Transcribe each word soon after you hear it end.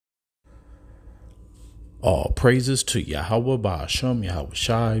All praises to Yahweh, Ba'ashem, Yahweh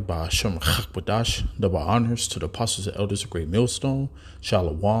Shai, Ba'ashem, Chakbadash, double honors to the apostles and elders of Great Millstone,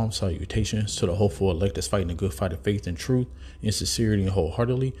 Shalom, salutations to the hopeful elect that's fighting a good fight of faith and truth, in sincerity and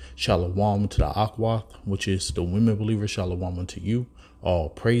wholeheartedly, Shalom to the Akwath, which is the women believers, Shalom unto you. All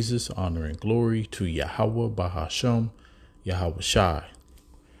praises, honor, and glory to Yahweh, Ba'ashem, Yahweh Shai.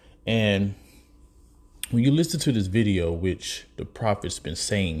 And when you listen to this video, which the prophet's been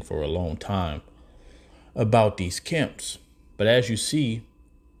saying for a long time, about these camps, but as you see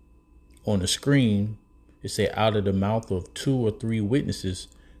on the screen, it say out of the mouth of 2 or 3 witnesses,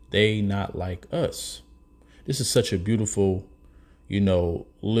 they not like us. This is such a beautiful,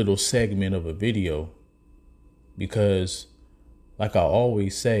 little segment of a video, because like I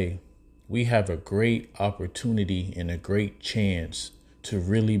always say, we have a great opportunity and a great chance to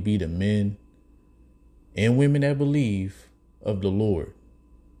really be the men and women that believe of the Lord,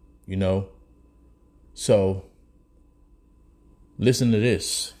 So listen to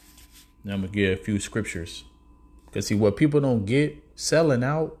this. Now I'm going to give a few scriptures. Because see, what people don't get, selling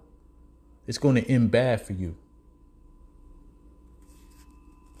out, it's going to end bad for you.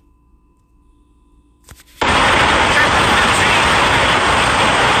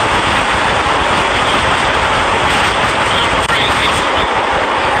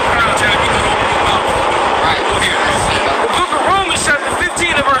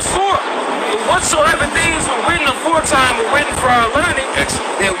 Whatsoever things were written aforetime were written for our learning, that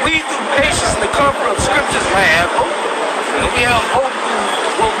we through patience and the comfort of scriptures may have hope. And we have hope through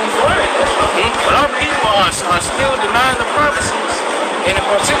what we've learned. But our people are still denying the promises, and in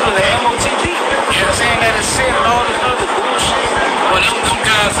particular the MOTP. Saying that it's sin and all this other bullshit. Well, them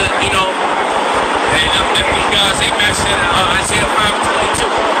guys are, them guys, they mentioned Isaiah 5:22.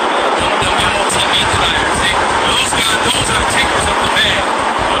 Them MOTP deniers. Those are the takers of the bag.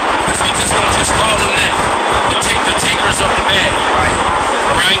 We just don't just call them that. The takers of the bag.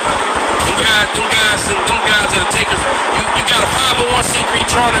 Right? Them guys are the takers. You got a 501c3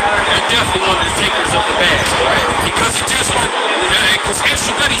 charter, you're definitely one of the takers of the bag. Right? Because it just won't, because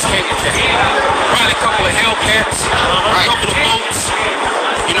extra goodies came with that. Probably a couple of Hellcats, a couple of boats,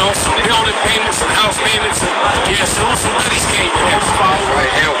 some building payments, some house payments, some goodies came with that.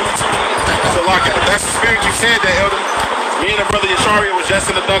 Right, Elder. So, like, that's the spirit you said that, Elder. Me and the brother Yashari was just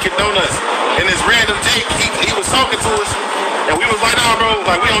in the Dunkin' Donuts. In this random take, he was talking to us, and we was like, nah, bro,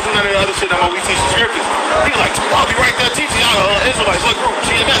 like, we don't do none of the other shit no more. We teach the scriptures. He was like, I'll be right there teaching y'all Israelites. Look, group,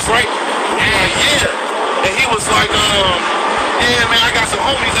 GMS, right? We were like, yeah. And he was like, yeah, man, I got some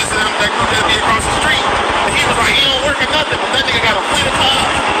homies that's in that group that be across the street. And he was like, he don't work or nothing, but that nigga got a fleet of cars.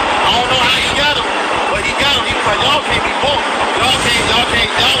 I don't know how he got them, but he got them. He was like, y'all can't be bought. Y'all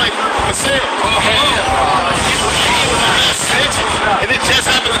ain't for sale. He was on that snitching. And it just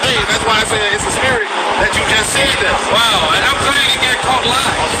happened today. That's why I said it's a spirit that you just said that. Wow, and I'm glad he got caught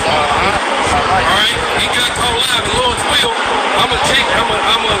live. Alright? He got caught live. The Lord's will. I'm gonna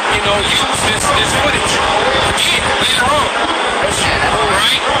use this footage again later on.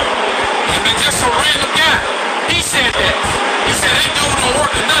 Alright? And just a random guy. He said that. He said that dude don't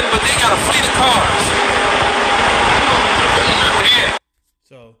work or nothing, but they got a fleet of cars. Yeah.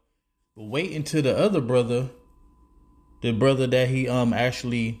 So, but wait until the other brother, the brother that he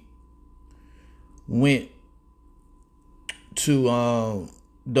actually went to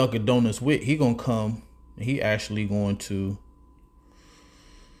Dunkin' Donuts with, he gonna come and he actually going to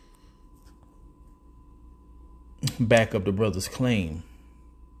back up the brother's claim.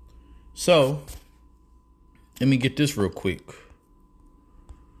 So let me get this real quick.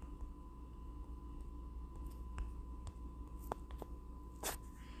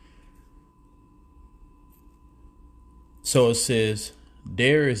 So it says,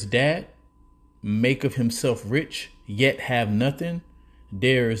 there is that make of himself rich, yet have nothing.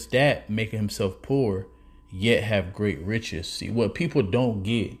 There is that make of himself poor, yet have great riches. See, what people don't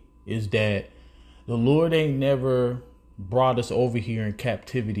get is that the Lord ain't never brought us over here in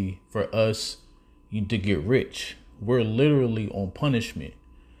captivity for us to get rich. We're literally on punishment.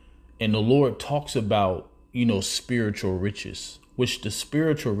 And the Lord talks about, spiritual riches, which the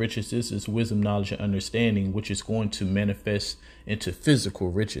spiritual riches is wisdom, knowledge, and understanding, which is going to manifest into physical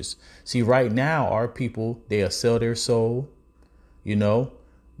riches. See, right now, our people, they'll sell their soul. When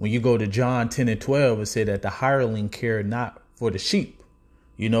you go to John 10 and 12, it said that the hireling cared not for the sheep.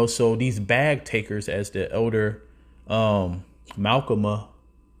 So these bag takers, as the elder Malcolm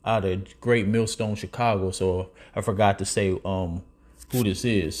out of Great Millstone, Chicago. So I forgot to say who this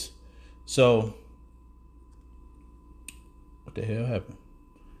is. So what the hell happened?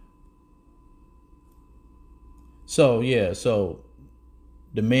 So, yeah, so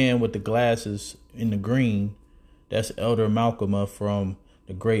the man with the glasses in the green, that's Elder Malcolm from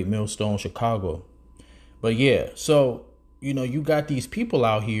the Great Millstone, Chicago. But yeah, so, you got these people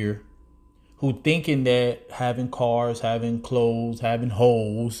out here who thinking that having cars, having clothes, having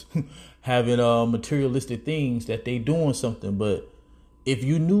hoes, having materialistic things, that they doing something. But if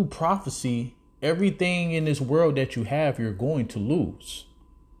you knew prophecy, everything in this world that you have, you're going to lose.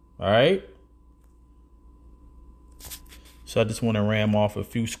 All right. So I just want to ram off a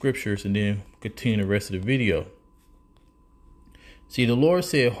few scriptures and then continue the rest of the video. See, the Lord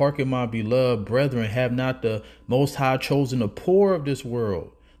said, hearken, my beloved brethren, have not the Most High chosen the poor of this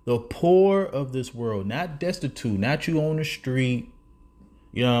world, the poor of this world, not destitute, not you on the street,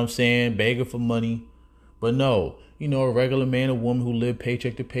 you know what I'm saying, begging for money, but no, a regular man or woman who live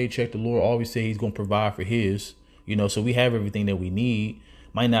paycheck to paycheck. The Lord always say he's going to provide for his, so we have everything that we need.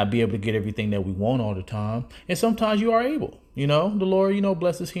 Might not be able to get everything that we want all the time. And sometimes you are able, the Lord,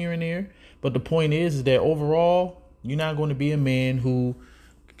 blesses here and there. But the point is that overall, you're not going to be a man who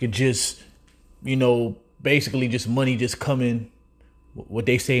could just, basically just money just coming, what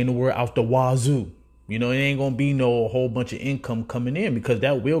they say in the word, out the wazoo. It ain't going to be no whole bunch of income coming in, because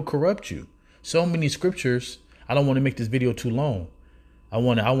that will corrupt you. So many scriptures. I don't want to make this video too long. I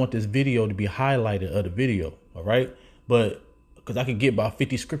want this video to be highlighted of the video. All right. But because I can get about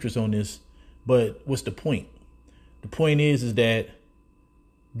 50 scriptures on this. But what's the point? The point is that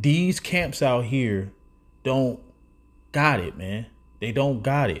these camps out here don't got it, man. They don't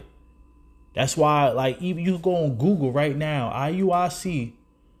got it. That's why, even you go on Google right now, IUIC.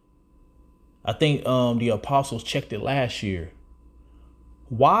 I think the apostles checked it last year.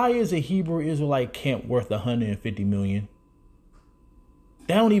 Why is a Hebrew Israelite camp worth 150 million?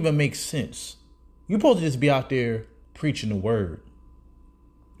 That don't even make sense. You're supposed to just be out there preaching the word,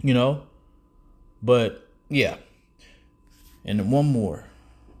 But yeah. And then one more.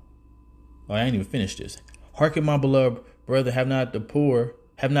 Oh, I ain't even finished this. Hearken, my beloved brother, have not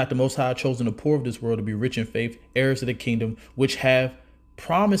the Most High chosen the poor of this world to be rich in faith, heirs of the kingdom, which have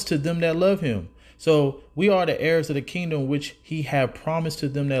promised to them that love him. So we are the heirs of the kingdom, which he have promised to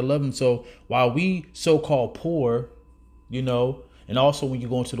them that love him. So while we so-called poor, and also when you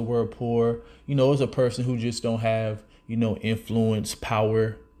go into the word poor, it's a person who just don't have, influence,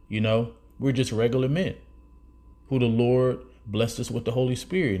 power, we're just regular men who the Lord blessed us with the Holy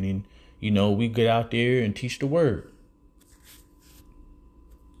Spirit. And, we get out there and teach the word.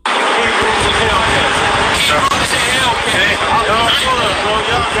 We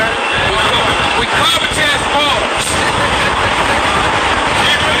carbon balls.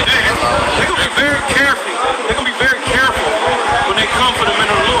 They're gonna be very careful. They're gonna be very careful when they come for the men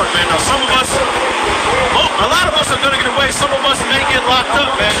of the Lord, man. Now, a lot of us are gonna get away. Some of us may get locked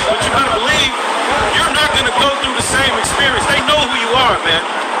up, man. But you better believe you're not gonna go through the same experience. They know who you are, man.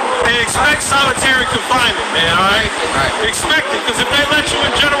 They expect solitary confinement, man. All right? Expect it, because if they let you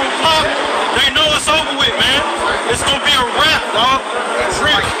in general block, they know it's over with, man. It's gonna be a wrap, dog.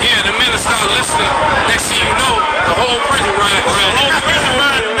 Yeah, the men start listening. Next thing you know, the whole prison riot. Man.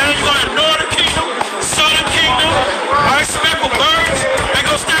 You got the northern kingdom, southern kingdom. I expect with birds. They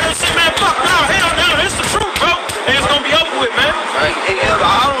gonna stand up and say, man, fuck no, hell no, it's the truth, bro. And it's gonna be over with, man. Hey, Elder,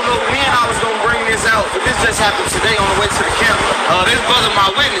 I don't know when I was gonna bring this out, but this just happened today on the way to the camp. This brother, my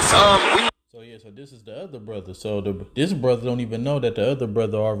witness, So this is the other brother. So this brother don't even know that the other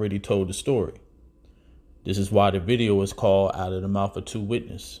brother already told the story. This is why the video is called Out of the Mouth of Two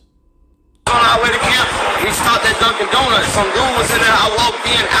Witnesses. On our way to camp, we stopped at Dunkin' Donuts. Some dude was in there. I walked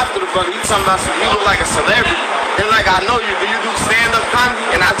in after the brother. You talking about you look like a celebrity. They're like, I know you. Do you do stand-up comedy?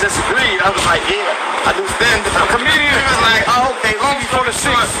 And I just agreed. I was like, yeah, I do stand-up. A comedian. He was like, oh, okay, long before the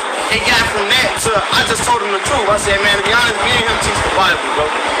six. It got from that to, I just told him the truth. I said, man, to be honest, me and him teach the Bible, bro.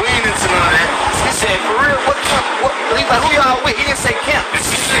 We ain't into none of that. He said, for real, what camp? He's like, who y'all with? He didn't say camp.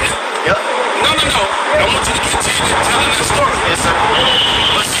 Yep. No. I want you to continue telling that story. Yes, sir.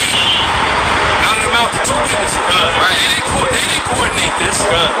 But see, out of the mouth of two witnesses. Right. They didn't coordinate this.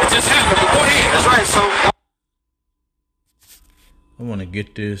 It just happened. But go ahead. That's right. So I want to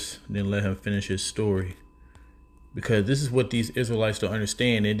get this, then let him finish his story. Because this is what these Israelites don't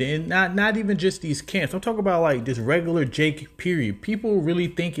understand. And then not even just these camps. I'm talking about like this regular Jake period. People really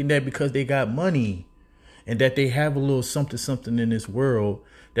thinking that because they got money and that they have a little something in this world,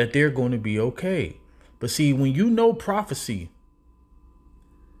 that they're going to be okay. But see, when you know prophecy,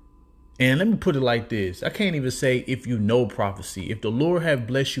 and let me put it like this. I can't even say if you know prophecy. If the Lord have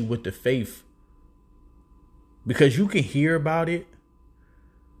blessed you with the faith, because you can hear about it,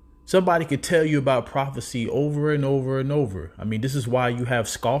 Somebody could tell you about prophecy over and over and over. I mean, this is why you have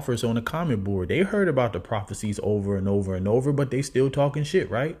scoffers on the comment board. They heard about the prophecies over and over and over, but they still talking shit,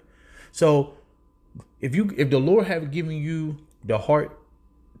 right? So if the Lord have given you the heart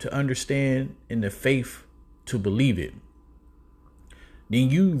to understand and the faith to believe it, then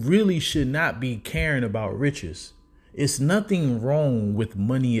you really should not be caring about riches. It's nothing wrong with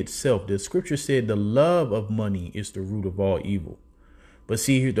money itself. The scripture said the love of money is the root of all evil. But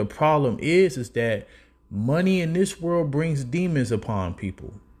see, the problem is that money in this world brings demons upon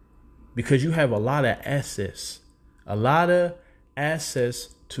people because you have a lot of access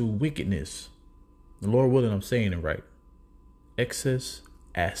to wickedness. The Lord willing, I'm saying it right. Access.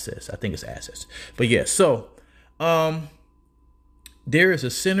 I think it's access. But yeah, so there is a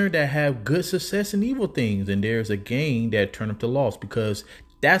sinner that have good success in evil things, and there's a gain that turn up to loss, because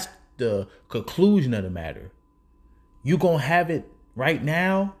that's the conclusion of the matter. You're going to have it right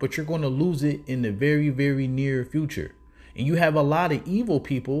now, but you're going to lose it in the very, very near future. And you have a lot of evil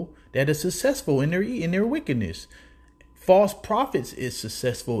people that are successful in their wickedness. False prophets is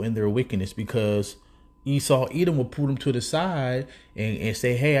successful in their wickedness because Edom will pull them to the side and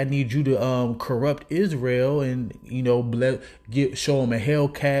say, hey, I need you to corrupt Israel and, show them a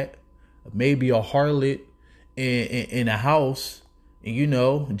Hellcat, maybe a harlot in a house.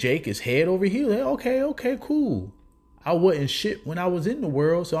 And, Jake is head over heels. Okay, cool. I wasn't shit when I was in the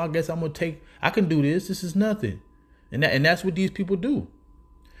world, so I guess I can do this. This is nothing. And that's what these people do.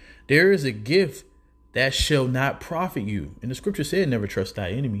 There is a gift that shall not profit you. And the scripture said, never trust thy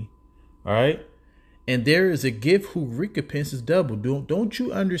enemy. All right. And there is a gift who recompenses double. Don't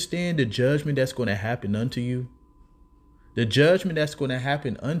you understand the judgment that's going to happen unto you? The judgment that's going to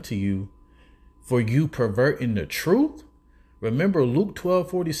happen unto you for you perverting the truth. Remember, Luke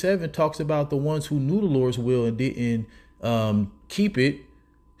 12:47 talks about the ones who knew the Lord's will and didn't keep it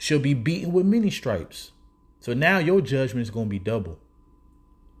shall be beaten with many stripes. So now your judgment is going to be double.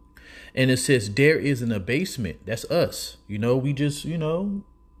 And it says there is an abasement. That's us. We just,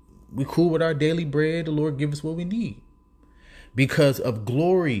 we cool with our daily bread. The Lord give us what we need. Because of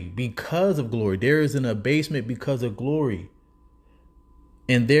glory. There is an abasement because of glory.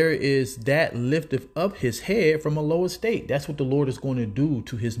 And there is that lifteth up his head from a low estate. That's what the Lord is going to do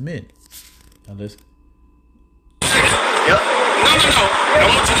to his men. Now let's. Yep. No. I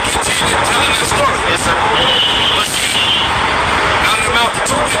want you to continue telling that story. Yes, sir. But see, out of the mouth of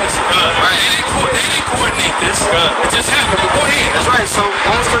two witnesses. Right. They didn't coordinate this. It just happened. But go ahead. That's right. So,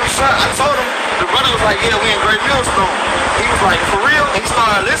 long story short, I told him, the brother was like, yeah, we in Great Millstone. He was like, for real? And he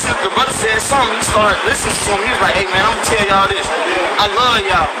started listening. The brother said something. He started listening to him. He was like, hey, man, I'm going to tell y'all this. I love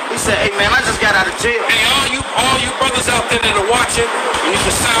y'all. He said, hey, man, I just got out of jail. Hey, all you brothers out there that are watching, you need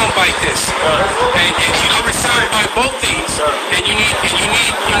to soundbite this. And you need to soundbite both these. And you need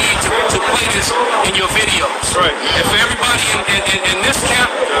to play this in your videos. Right. And for everybody in this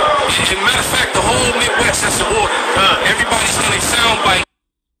camp, as a matter of fact, the whole Midwest, that's the order. Everybody's going to soundbite.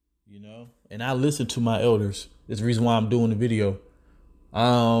 And I listen to my elders. That's the reason why I'm doing the video.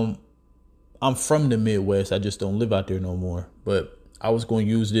 I'm from the Midwest. I just don't live out there no more. But I was going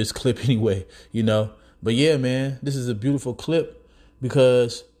to use this clip anyway, But yeah, man, this is a beautiful clip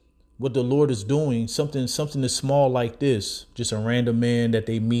because what the Lord is doing, something as small like this, just a random man that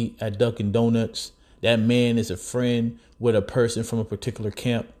they meet at Dunkin' Donuts. That man is a friend with a person from a particular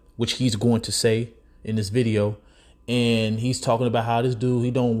camp, which he's going to say in this video. And he's talking about how this dude,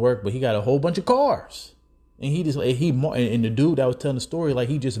 he don't work, but he got a whole bunch of cars. And and the dude that was telling the story, like,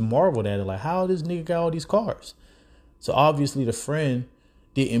 he just marveled at it. Like, how this nigga got all these cars? So obviously the friend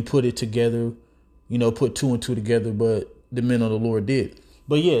didn't put it together, put two and two together, but the men of the Lord did.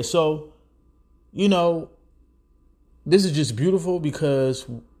 But yeah, so, this is just beautiful because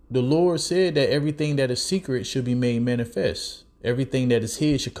the Lord said that everything that is secret should be made manifest. Everything that is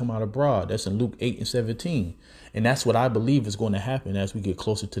hid should come out abroad. That's in Luke 8:17. And that's what I believe is going to happen as we get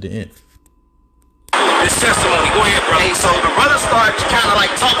closer to the end. This testimony, go ahead, bro. Hey, so the brother started kind of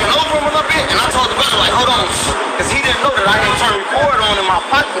like talking over him a little bit, and I told the brother, like, hold on, because he didn't know that I had turned record on in my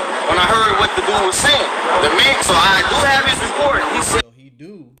pocket when I heard what the dude was saying. The man, so I do have his recording. He said, so he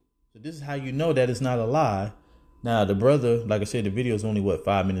do. So this is how you know that it's not a lie. Now the brother, like I said, the video is only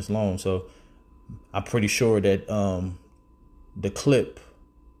 5 minutes long, so I'm pretty sure that the clip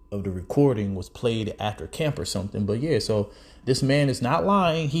of the recording was played after camp or something. But yeah, so this man is not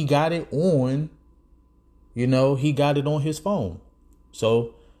lying. He got it on, he got it on his phone.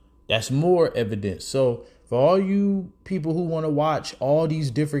 So that's more evidence. So for all you people who want to watch all these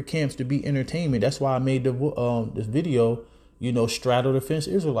different camps to be entertainment, that's why I made this video, straddle the fence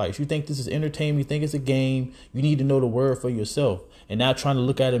Israelites. You think this is entertainment, you think it's a game, you need to know the word for yourself. And not trying to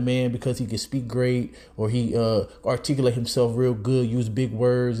look at a man because he can speak great or he articulate himself real good, use big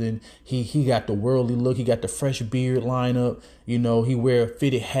words, and he got the worldly look, he got the fresh beard line up, he wear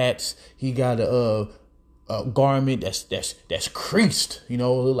fitted hats, he got a garment that's creased,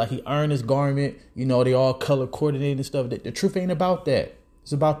 like he earned his garment, they all color coordinated and stuff. The truth ain't about that.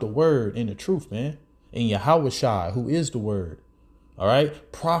 It's about the word and the truth, man. And Yahushua, who is the word. All right.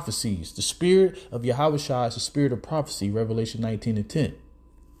 Prophecies. The spirit of Yahushua is the spirit of prophecy. Revelation 19:10.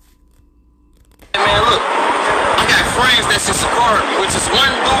 Man, look, I got friends that's in Sakari, which is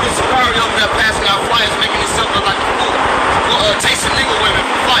one dude in Sakari over there passing out flyers, making himself look like a fool. Chasing nigga women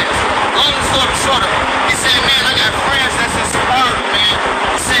for flyers. Long story short, he said, man, I got friends that's in Sakari, man.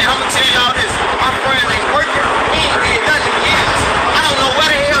 He said, I'm gonna tell y'all this. My friends ain't working. He ain't did nothing in years. I don't know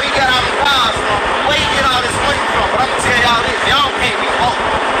where the hell he got all the cars from, where he get all this money from, but I'm gonna tell y'all this. Y'all can't be bought.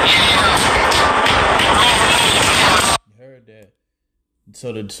 Yeah. You heard that.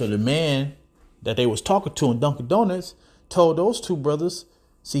 So the man that they was talking to in Dunkin' Donuts told those two brothers,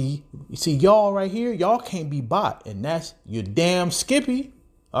 see y'all right here, y'all can't be bought, and that's your damn Skippy.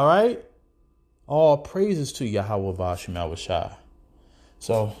 All right. All praises to Yahweh Bashem Yahushua.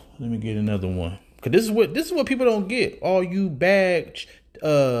 So let me get another one, because this is what people don't get. All you bag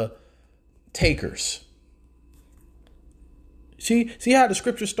takers. See how the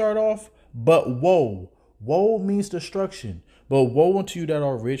scriptures start off? But woe means destruction. But woe unto you that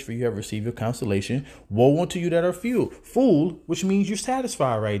are rich, for you have received your consolation. Woe unto you that are fool, which means you're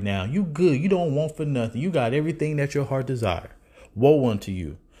satisfied right now. You good. You don't want for nothing. You got everything that your heart desire. Woe unto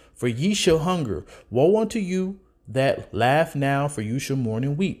you, for ye shall hunger. Woe unto you that laugh now, for you shall mourn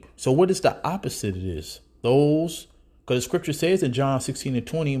and weep. So what is the opposite of this? Because the scripture says in John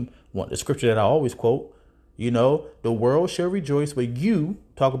 16:20, the scripture that I always quote, the world shall rejoice, but you,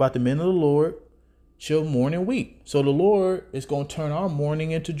 talk about the men of the Lord, shall mourn and weep. So the Lord is going to turn our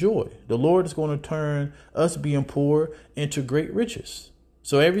mourning into joy. The Lord is going to turn us being poor into great riches.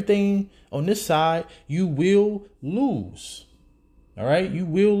 So everything on this side, you will lose. All right. You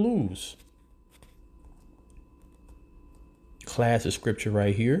will lose. Class of scripture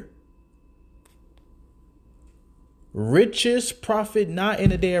right here. Riches profit not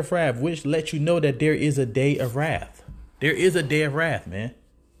in a day of wrath, which lets you know that there is a day of wrath. There is a day of wrath, man.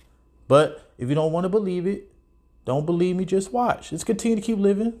 But if you don't want to believe it, don't believe me, just watch. Just continue to keep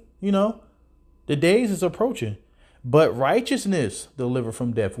living. The days is approaching. But righteousness delivered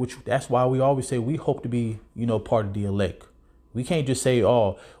from death, which that's why we always say we hope to be, part of the elect. We can't just say,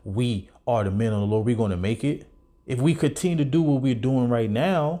 oh, we are the men of the Lord, we're going to make it. If we continue to do what we're doing right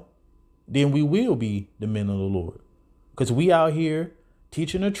now, then we will be the men of the Lord. Because we out here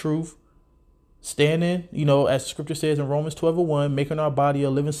teaching the truth, standing, as the scripture says in Romans 12:1, making our body a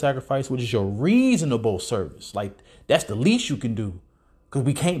living sacrifice, which is your reasonable service. Like, that's the least you can do, because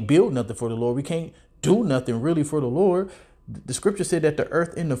we can't build nothing for the Lord. We can't do nothing really for the Lord. The scripture said that the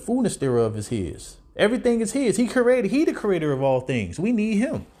earth and the fullness thereof is his. Everything is his. He the creator of all things. We need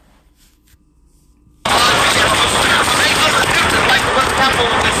him.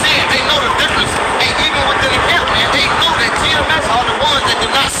 They know the difference. And even within the camp, man, they know that GMS are the ones that do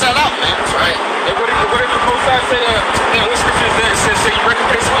not sell out, man. That's right. And what did the Most High say? What scripture is that? It says, say you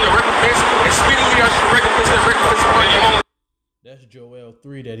recompense me or recompense, and speedily I should recompense upon your own. That's Joel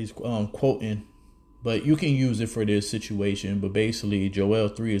 3 that he's quoting. But you can use it for this situation. But basically, Joel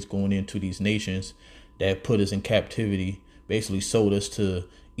 3 is going into these nations that put us in captivity, basically sold us to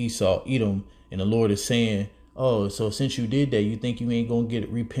Esau, Edom. And the Lord is saying, oh, so since you did that, you think you ain't going to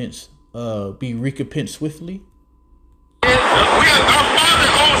get be recompensed swiftly? Our Father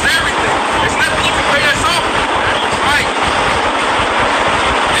owns everything. There's nothing you can pay us off. Right.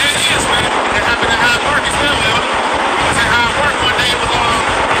 There it is, man. It happened at Hyde Park as well, man. I was at Hyde Park one day. It was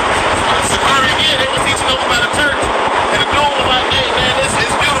on Sakari again. They were teaching over by the church. And the dude was like, hey, man, it's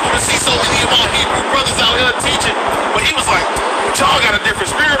beautiful to see so many of our Hebrew brothers out here teaching. But he was like, y'all got a different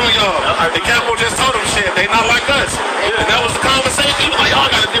spirit on y'all. The capo just told him shit. They not like us. And that was the conversation. He was like, y'all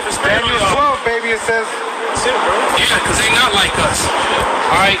got a different spirit on y'all. 12, baby, it says. Yeah, because they not like us.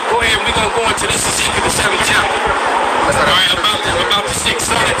 All right, go ahead. We're going to go into this Ezekiel, the 7th chapter. All right, about the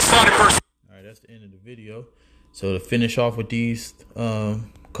 6th started verse. All right, that's the end of the video. So to finish off with these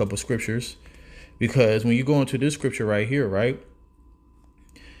couple scriptures, because when you go into this scripture right here, right,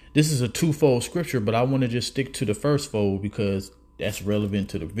 this is a twofold scripture, but I want to just stick to the first fold because that's relevant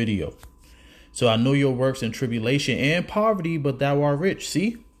to the video. So I know your works in tribulation and poverty, but thou art rich.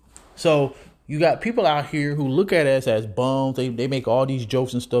 See? So you got people out here who look at us as bums. They make all these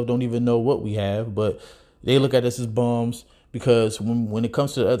jokes and stuff, don't even know what we have, but they look at us as bums. because when it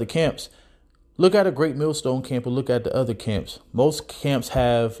comes to the other camps, look at a Great Millstone camp and look at the other camps. Most camps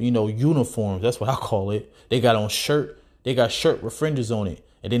have, uniforms. That's what I call it. They got on shirt. They got shirt with fringes on it.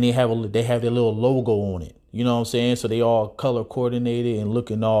 And then they have their little logo on it. You know what I'm saying? So they all color coordinated and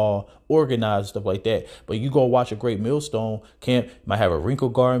looking all organized, stuff like that. But you go watch a Great Millstone camp, you might have a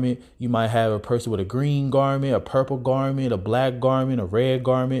wrinkled garment. You might have a person with a green garment, a purple garment, a black garment, a red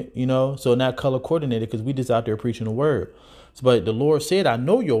garment, So not color coordinated because we just out there preaching the word. But the Lord said, I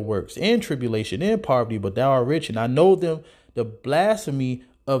know your works and tribulation and poverty, but thou art rich. And I know them, the blasphemy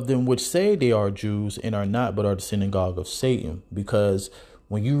of them which say they are Jews and are not, but are the synagogue of Satan. Because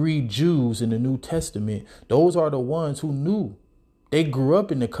when you read Jews in the New Testament, those are the ones who knew. They grew up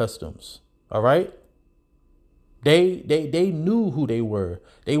in the customs. All right. They knew who they were.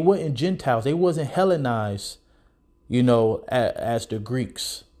 They weren't Gentiles. They wasn't Hellenized, as the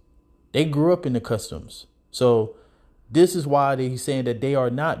Greeks. They grew up in the customs. So this is why he's saying that they are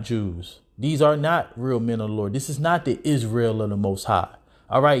not Jews. These are not real men of the Lord. This is not the Israel of the Most High.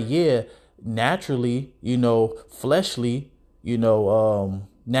 All right. Yeah. Naturally, fleshly,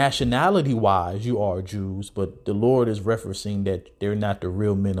 nationality wise, you are Jews, but the Lord is referencing that they're not the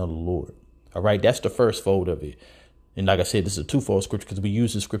real men of the Lord. All right. That's the first fold of it. And like I said, this is a twofold scripture because we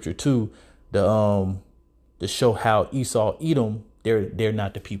use the scripture too, to show how Esau, Edom, they're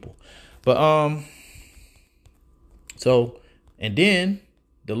not the people. But, so, and then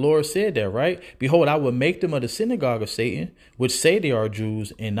the Lord said that, right? Behold, I will make them of the synagogue of Satan, which say they are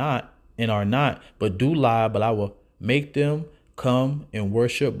Jews and are not, but do lie, but I will make them come and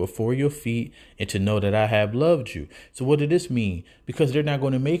worship before your feet and to know that I have loved you. So what did this mean? Because they're not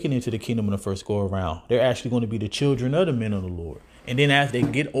going to make it into the kingdom in the first go around. They're actually going to be the children of the men of the Lord. And then as they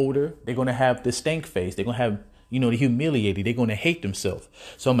get older, they're going to have the stank face. They're going to have, the humiliated. They're going to hate themselves.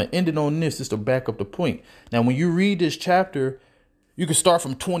 So I'm going to end it on this just to back up the point. Now, when you read this chapter, you can start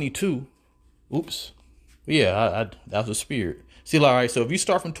from 22. Oops. Yeah, that was a spirit. See, all right. So if you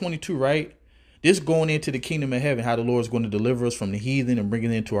start from 22, right? This going into the kingdom of heaven, how the Lord is going to deliver us from the heathen and bring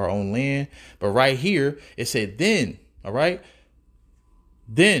it into our own land. But right here, it said, then, all right,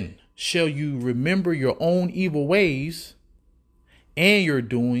 then shall you remember your own evil ways and your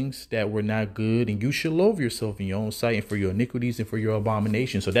doings that were not good, and you shall loathe yourself in your own sight and for your iniquities and for your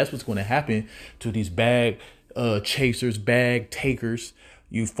abominations. So that's what's going to happen to these bag chasers, bag takers,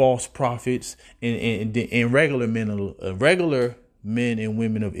 you false prophets, and regular men and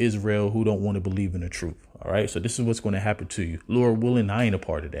women of Israel who don't want to believe in the truth. All right. So this is what's going to happen to you. Lord willing, I ain't a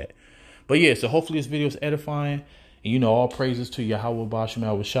part of that. But yeah, so hopefully this video is edifying. And all praises to Yahweh Bashem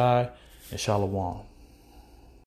Al Shai and Shalom.